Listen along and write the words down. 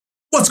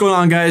going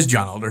on, guys?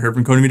 John Alder here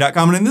from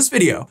Codemy.com, and in this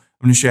video, I'm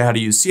going to show you how to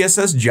use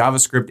CSS,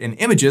 JavaScript, and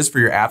images for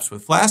your apps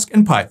with Flask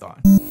and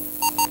Python.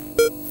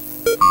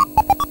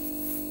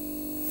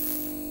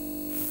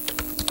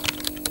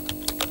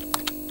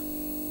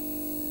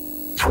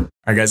 All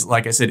right, guys,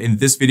 like I said, in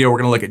this video, we're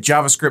going to look at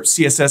JavaScript,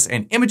 CSS,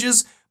 and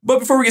images. But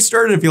before we get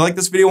started, if you like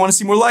this video and want to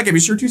see more like it,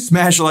 be sure to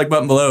smash the like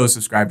button below,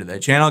 subscribe to the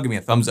channel, give me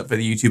a thumbs up for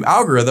the YouTube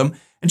algorithm,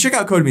 and check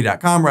out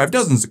Codemy.com, where I have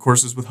dozens of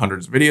courses with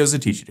hundreds of videos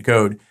that teach you to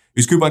code.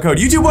 Use coupon code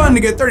YouTube1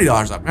 to get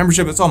 $30 off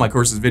membership. It's all my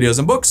courses, videos,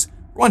 and books.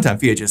 For one-time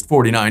fee at just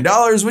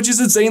 $49, which is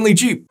insanely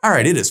cheap. All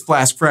right, it is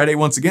Flask Friday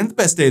once again, the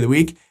best day of the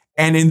week.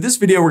 And in this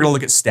video, we're going to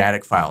look at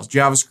static files,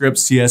 JavaScript,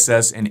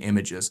 CSS, and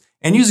images.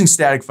 And using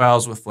static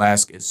files with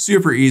Flask is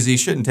super easy.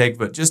 Shouldn't take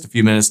but just a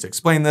few minutes to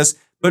explain this,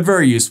 but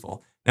very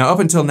useful. Now, up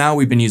until now,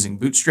 we've been using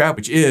Bootstrap,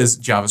 which is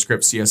JavaScript,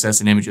 CSS,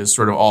 and images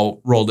sort of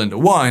all rolled into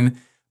one,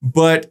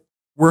 but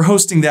we're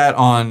hosting that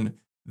on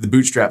the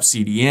Bootstrap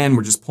CDN.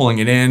 We're just pulling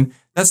it in.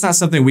 That's not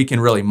something we can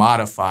really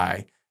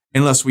modify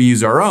unless we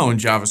use our own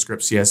JavaScript,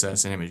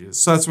 CSS, and images.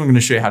 So that's what I'm going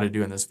to show you how to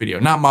do in this video.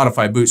 Not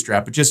modify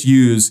Bootstrap, but just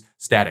use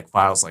static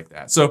files like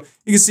that. So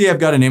you can see I've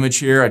got an image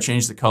here. I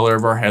changed the color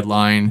of our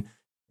headline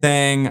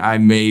thing. I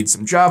made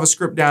some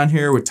JavaScript down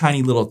here with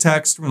tiny little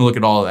text. We're going to look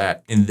at all of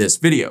that in this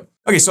video.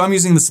 Okay, so I'm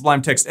using the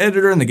Sublime Text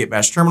Editor and the Git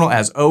Bash terminal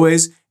as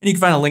always, and you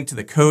can find a link to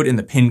the code in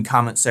the pinned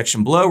comment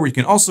section below, where you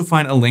can also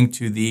find a link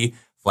to the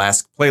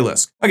Flask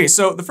playlist. Okay,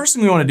 so the first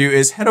thing we want to do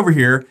is head over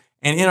here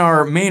and in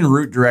our main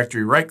root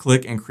directory, right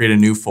click and create a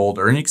new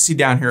folder. And you can see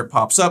down here, it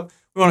pops up.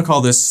 We want to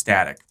call this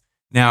static.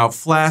 Now,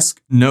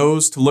 Flask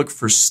knows to look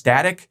for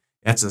static.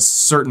 That's a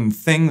certain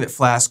thing that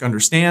Flask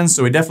understands.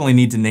 So we definitely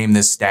need to name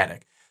this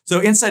static. So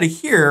inside of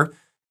here,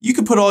 you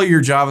could put all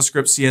your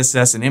JavaScript,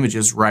 CSS, and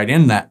images right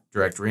in that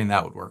directory, and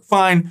that would work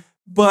fine.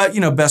 But,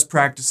 best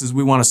practices,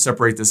 we want to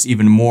separate this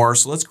even more.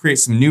 So let's create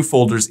some new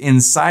folders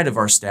inside of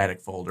our static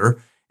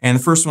folder. And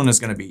the first one is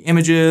going to be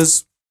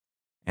images.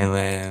 And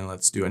then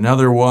let's do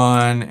another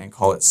one and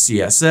call it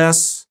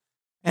CSS.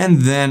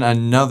 And then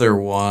another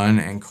one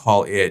and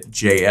call it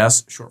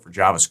JS, short for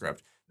JavaScript.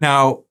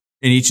 Now,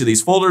 in each of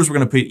these folders, we're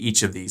going to put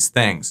each of these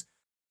things.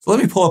 So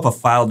let me pull up a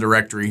file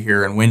directory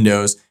here in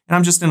Windows, and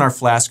I'm just in our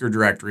Flasker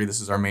directory. This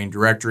is our main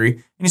directory.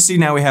 And you see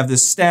now we have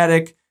this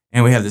static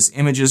and we have this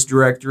images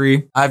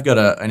directory. I've got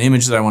an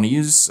image that I want to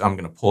use. So I'm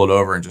going to pull it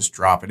over and just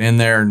drop it in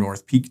there,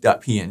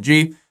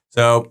 northpeak.png.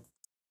 So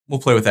we'll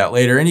play with that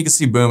later. And you can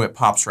see, boom, it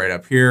pops right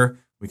up here.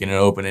 We can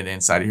open it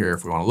inside of here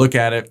if we want to look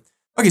at it.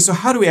 Okay, so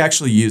how do we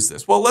actually use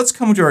this? Well, let's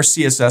come to our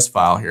CSS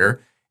file here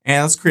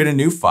and let's create a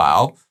new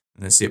file.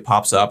 And then see it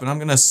pops up, and I'm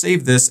going to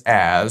save this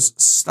as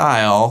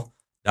style.css.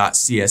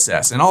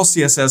 And all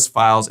CSS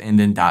files end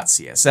in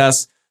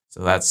 .css. So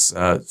that's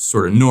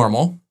sort of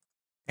normal.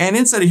 And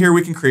inside of here,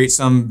 we can create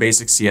some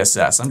basic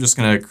CSS. I'm just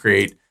going to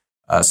create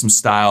some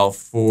style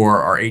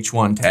for our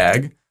H1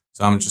 tag.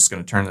 So I'm just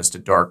going to turn this to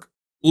dark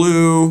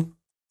blue.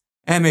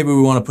 And maybe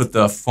we want to put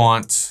the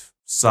font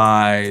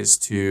size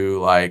to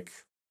like,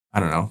 I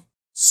don't know,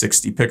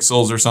 60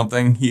 pixels or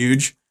something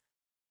huge,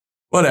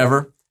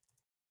 whatever.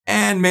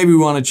 And maybe we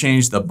want to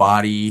change the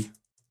body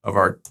of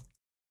our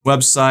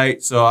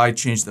website. So I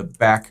changed the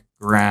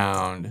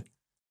background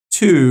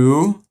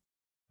to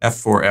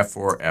F4,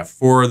 F4,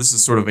 F4. This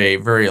is sort of a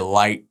very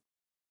light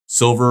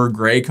silver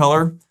gray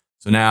color.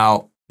 So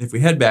now if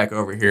we head back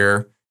over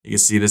here, you can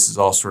see this is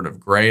all sort of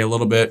gray a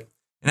little bit.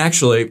 And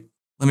actually,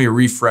 let me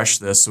refresh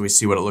this so we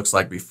see what it looks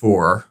like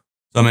before.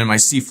 So I'm in my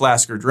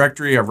C-Flasker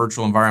directory. Our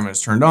virtual environment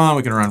is turned on.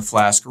 We can run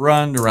Flask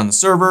run to run the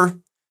server.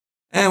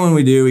 And when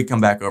we do, we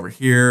come back over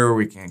here.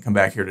 We can come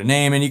back here to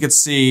name. And you can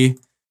see,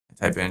 I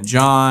type in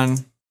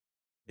John.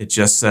 It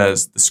just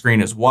says the screen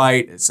is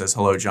white. It says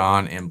hello,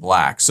 John in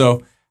black.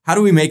 So how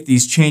do we make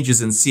these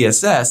changes in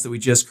CSS that we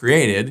just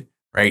created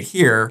right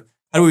here?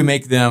 How do we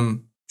make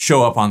them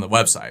show up on the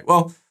website?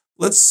 Well,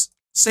 let's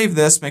save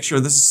this, make sure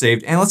this is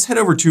saved. And let's head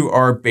over to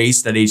our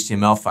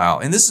base.html file.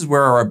 And this is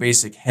where our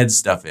basic head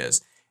stuff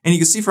is. And you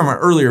can see from our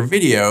earlier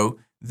video,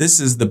 this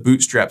is the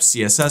Bootstrap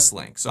CSS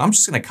link. So I'm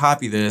just going to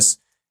copy this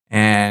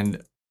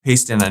and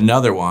paste in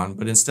another one.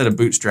 But instead of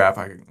Bootstrap,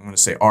 I'm going to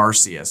say our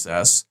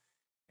CSS.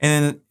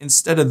 And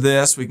instead of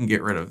this, we can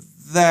get rid of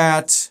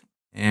that.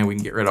 And we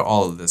can get rid of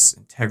all of this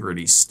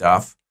integrity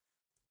stuff.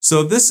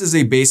 So this is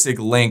a basic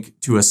link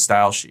to a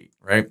style sheet,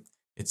 right?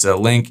 It's a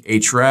link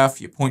href.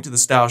 You point to the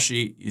style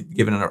sheet. You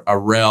give it a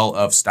rel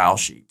of style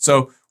sheet.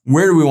 So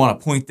where do we want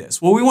to point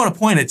this? Well, we want to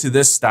point it to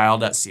this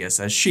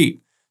style.css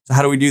sheet. So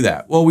how do we do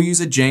that? Well, we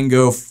use a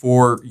Django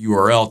for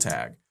URL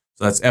tag.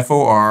 So that's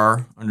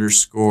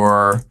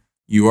for_URL.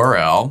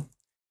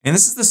 And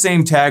this is the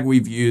same tag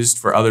we've used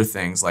for other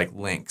things like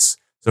links.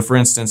 So for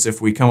instance, if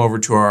we come over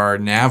to our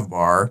nav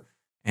bar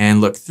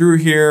and look through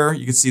here,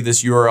 you can see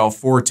this URL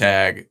for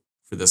tag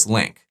for this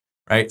link,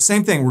 right?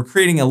 Same thing, we're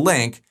creating a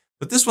link,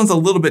 but this one's a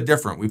little bit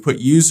different. We put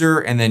user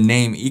and then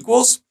name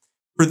equals.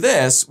 For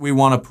this, we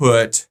want to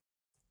put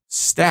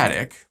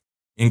static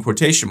in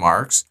quotation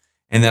marks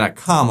and then a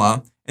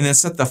comma, and then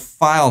set the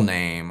file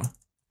name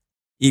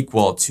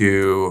equal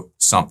to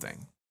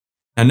something.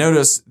 Now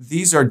notice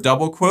these are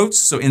double quotes.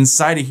 So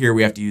inside of here,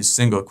 we have to use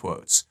single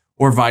quotes,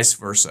 or vice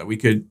versa. We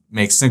could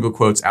make single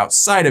quotes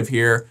outside of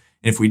here.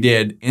 And if we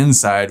did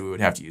inside, we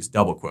would have to use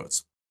double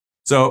quotes.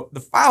 So the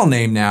file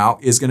name now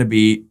is going to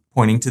be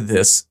pointing to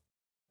this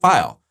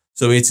file.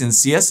 So it's in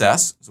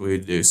CSS. So we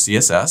would do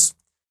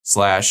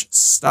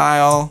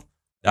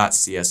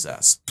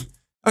CSS/style.css.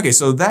 Okay,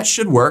 so that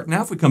should work.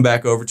 Now if we come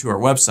back over to our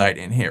website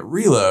and hit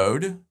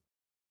reload.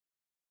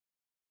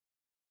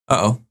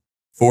 Uh-oh,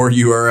 for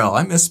URL.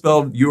 I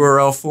misspelled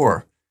URL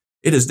for.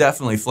 It is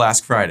definitely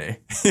Flask Friday.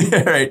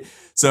 All right,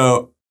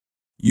 so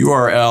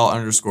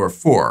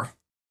URL_for.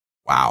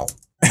 Wow.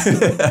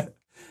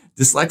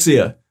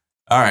 Dyslexia.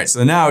 All right,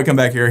 so now we come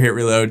back here, hit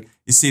reload.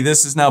 You see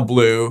this is now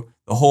blue.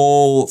 The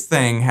whole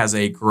thing has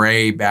a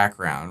gray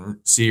background.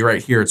 See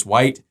right here, it's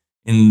white.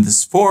 In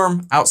this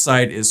form,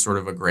 outside is sort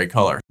of a gray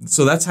color.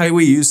 So that's how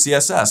we use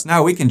CSS.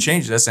 Now we can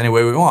change this any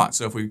way we want.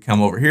 So if we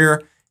come over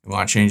here, we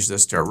want to change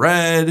this to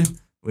red,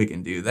 we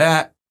can do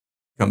that.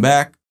 Come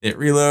back, hit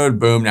reload,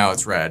 boom, now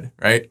it's red,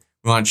 right?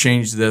 We want to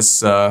change this,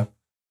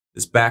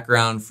 this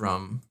background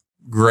from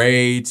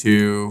gray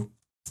to,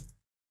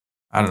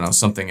 I don't know,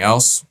 something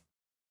else.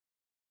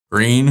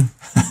 Green.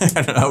 I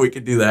don't know how we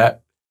could do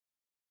that.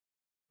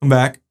 Come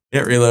back,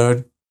 hit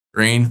reload,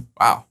 green.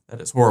 Wow,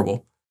 that is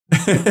horrible.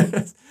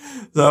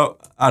 So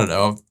I don't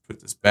know, I'll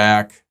put this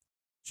back,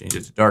 change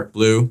it to dark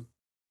blue.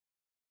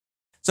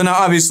 So now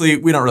obviously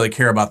we don't really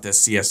care about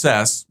this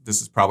CSS.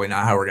 This is probably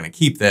not how we're going to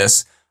keep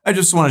this. I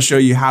just want to show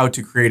you how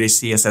to create a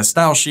CSS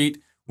style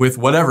sheet with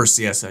whatever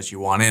CSS you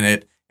want in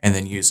it and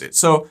then use it.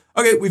 So,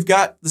 okay, we've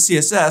got the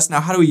CSS.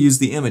 Now how do we use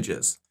the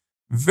images?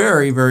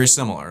 Very, very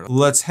similar.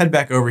 Let's head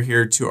back over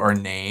here to our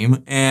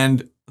name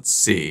and let's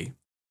see.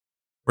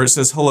 Where it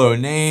says hello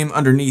name,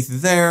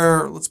 underneath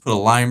there, let's put a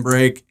line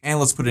break and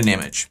let's put an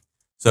image.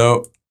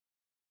 So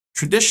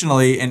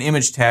traditionally, an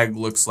image tag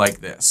looks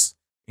like this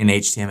in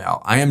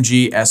HTML,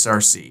 img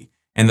src,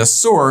 and the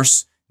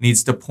source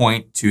needs to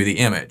point to the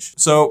image.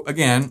 So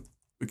again,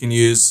 we can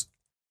use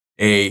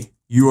a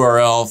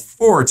URL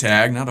for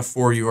tag, not a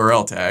for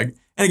URL tag,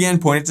 and again,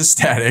 point it to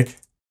static,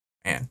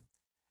 and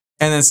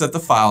then set the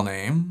file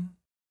name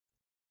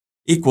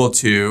equal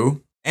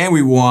to, and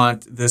we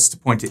want this to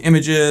point to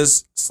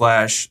images /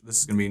 this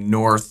is going to be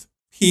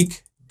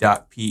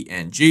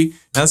northpeak.png.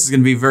 Now this is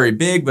going to be very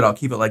big, but I'll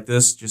keep it like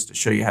this just to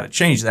show you how to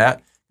change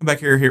that. Come back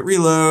here, hit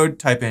reload,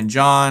 type in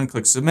John,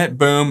 click submit,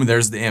 boom,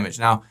 there's the image.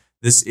 Now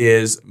this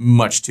is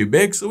much too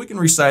big, so we can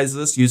resize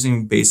this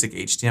using basic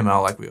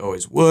HTML like we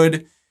always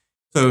would.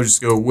 So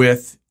just go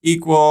with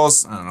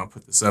equals, I don't know,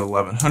 put this at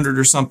 1100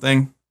 or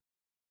something.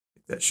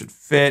 That should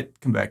fit.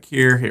 Come back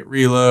here, hit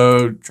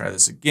reload, try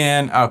this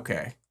again.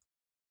 Okay.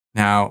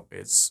 Now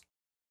it's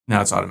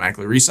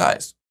automatically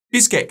resized.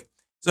 Piece of cake.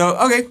 So,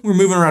 okay, we're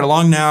moving right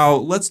along now.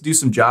 Let's do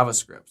some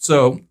JavaScript.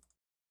 So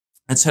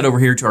let's head over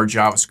here to our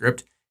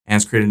JavaScript and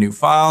let's create a new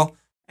file.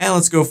 And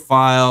let's go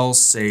file,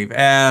 save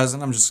as,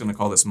 and I'm just gonna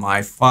call this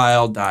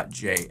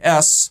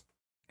myfile.js.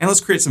 And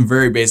let's create some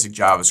very basic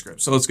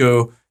JavaScript. So let's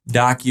go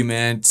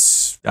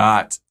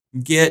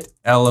document.get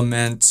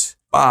element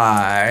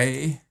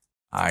by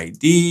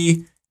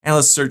ID, and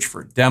let's search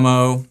for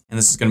demo. And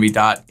this is gonna be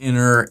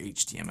 .inner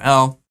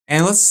HTML.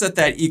 And let's set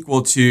that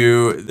equal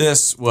to,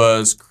 this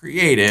was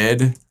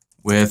created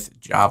with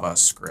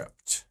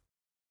JavaScript.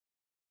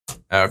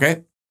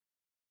 Okay.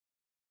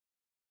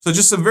 So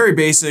just some very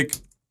basic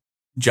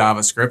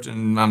JavaScript,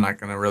 and I'm not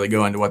going to really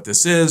go into what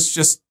this is,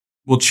 just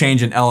we'll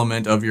change an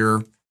element of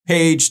your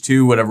page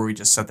to whatever we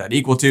just set that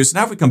equal to. So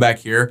now if we come back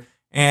here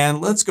and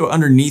let's go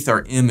underneath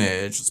our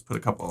image, let's put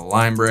a couple of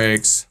line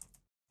breaks.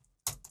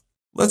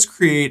 Let's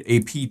create a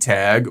p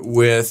tag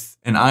with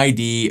an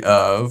ID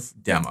of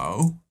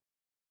demo.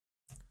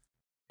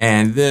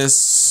 And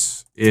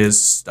this is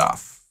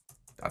stuff, ...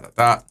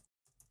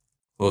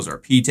 Close our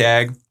p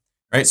tag,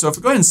 right? So if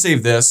we go ahead and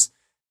save this,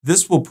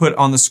 this will put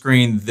on the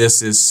screen,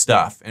 this is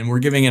stuff. And we're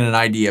giving it an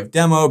ID of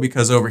demo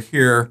because over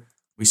here,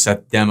 we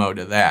set demo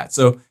to that.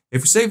 So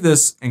if we save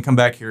this and come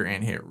back here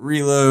and hit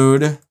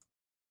reload,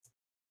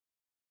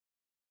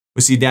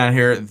 we see down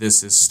here,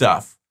 this is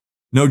stuff.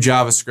 No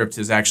JavaScript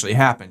has actually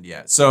happened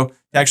yet. So to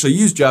actually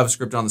use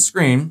JavaScript on the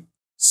screen,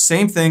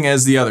 same thing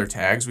as the other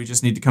tags. We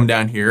just need to come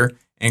down here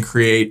and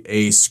create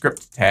a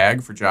script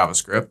tag for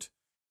JavaScript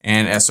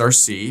and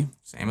src,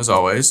 same as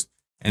always.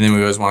 And then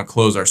we always want to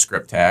close our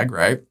script tag,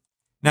 right?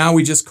 Now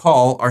we just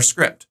call our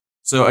script.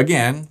 So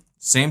again,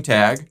 same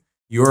tag,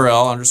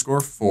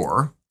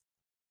 URL_for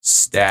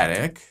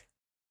static,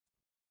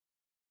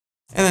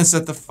 and then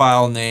set the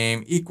file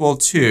name equal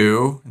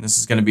to, and this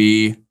is going to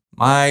be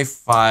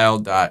myfile.js.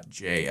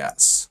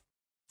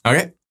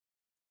 Okay.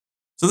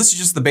 So this is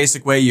just the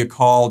basic way you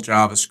call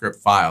JavaScript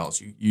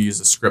files. You use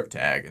a script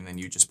tag and then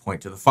you just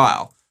point to the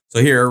file. So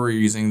here we're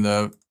using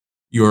the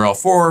URL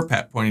for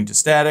pointing to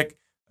static.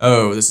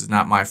 Oh, this is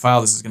not my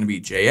file. This is going to be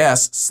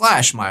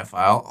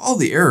JS/myfile. All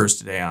the errors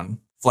today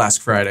on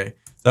Flask Friday.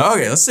 So,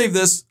 okay, let's save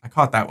this. I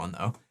caught that one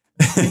though.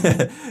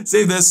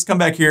 Save this, come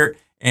back here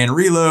and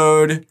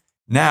reload.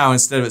 Now,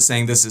 instead of it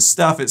saying this is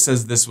stuff, it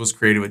says this was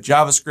created with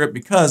JavaScript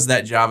because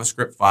that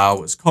JavaScript file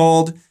was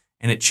called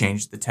and it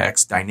changed the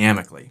text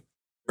dynamically.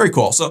 Very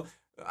cool. So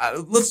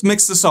let's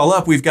mix this all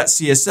up. We've got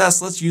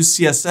CSS. Let's use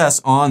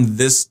CSS on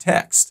this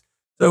text.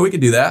 So we can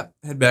do that.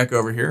 Head back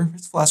over here.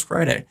 It's Flask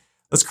Friday.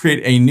 Let's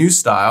create a new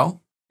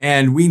style.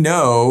 And we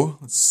know,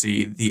 let's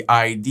see, the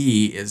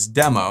ID is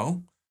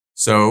demo.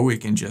 So we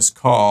can just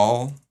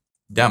call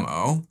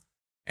demo.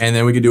 And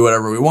then we can do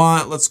whatever we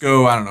want. Let's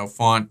go, I don't know,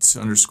 font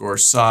underscore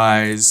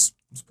size.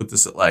 Let's put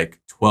this at like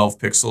 12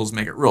 pixels,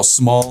 make it real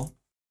small.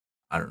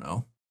 I don't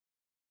know.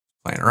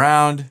 Playing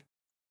around.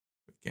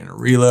 Again, a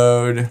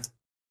reload.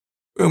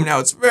 Boom, now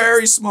it's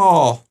very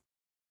small.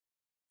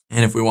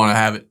 And if we want to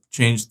have it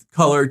change the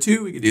color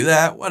too, we can do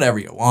that, whatever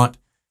you want.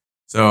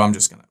 So I'm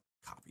just going to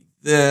copy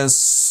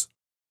this.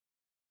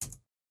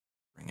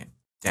 Bring it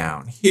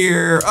down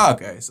here.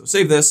 Okay, so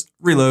save this,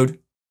 reload.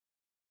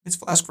 It's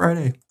Flask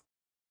Friday.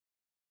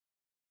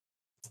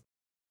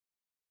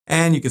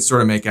 And you can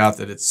sort of make out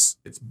that it's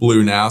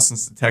blue now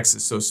since the text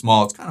is so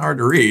small. It's kind of hard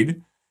to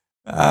read.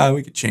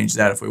 We could change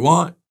that if we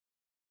want.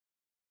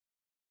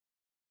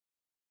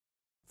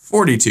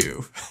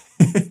 42.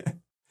 Make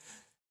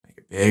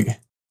it big.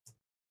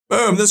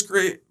 Boom, this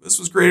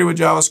was created with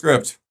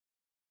JavaScript.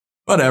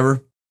 Whatever.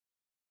 Go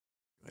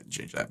ahead and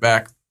change that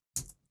back.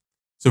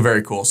 So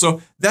very cool.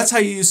 So that's how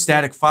you use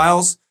static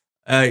files.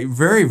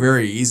 Very,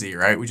 very easy,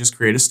 right? We just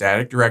create a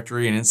static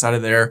directory, and inside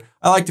of there,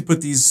 I like to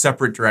put these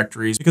separate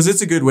directories because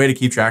it's a good way to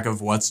keep track of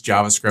what's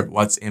JavaScript,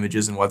 what's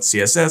images, and what's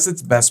CSS.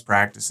 It's best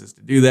practices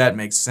to do that. It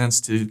makes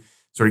sense to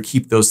sort of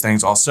keep those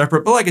things all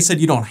separate. But like I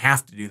said, you don't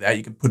have to do that.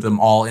 You can put them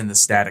all in the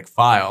static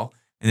file.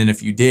 And then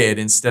if you did,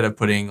 instead of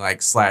putting like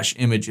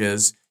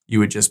 /images, you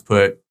would just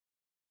put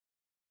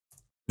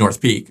North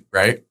Peak,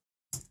 right?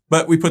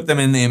 But we put them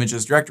in the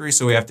images directory,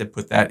 so we have to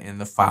put that in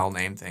the file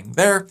name thing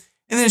there.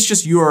 And then it's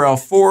just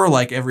URL4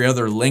 like every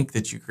other link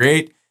that you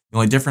create. The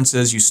only difference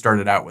is you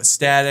started out with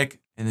static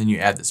and then you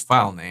add this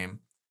file name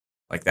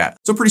like that.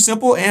 So pretty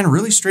simple and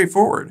really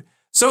straightforward.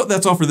 So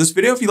that's all for this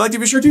video. If you liked it,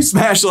 be sure to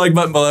smash the like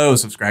button below,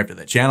 subscribe to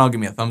the channel,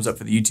 give me a thumbs up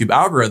for the YouTube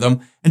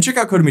algorithm, and check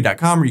out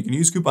Codemy.com where you can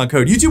use coupon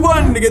code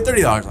YouTube1 to get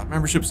 $30 off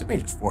memberships. It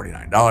pays just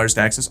 $49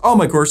 to access all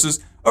my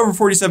courses, over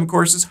 47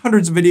 courses,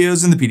 hundreds of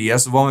videos, and the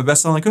PDFs of all my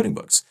best-selling coding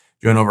books.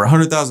 Join over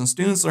 100,000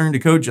 students learning to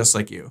code just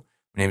like you.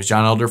 My name is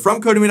John Elder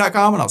from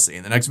Codemy.com, and I'll see you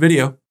in the next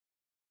video.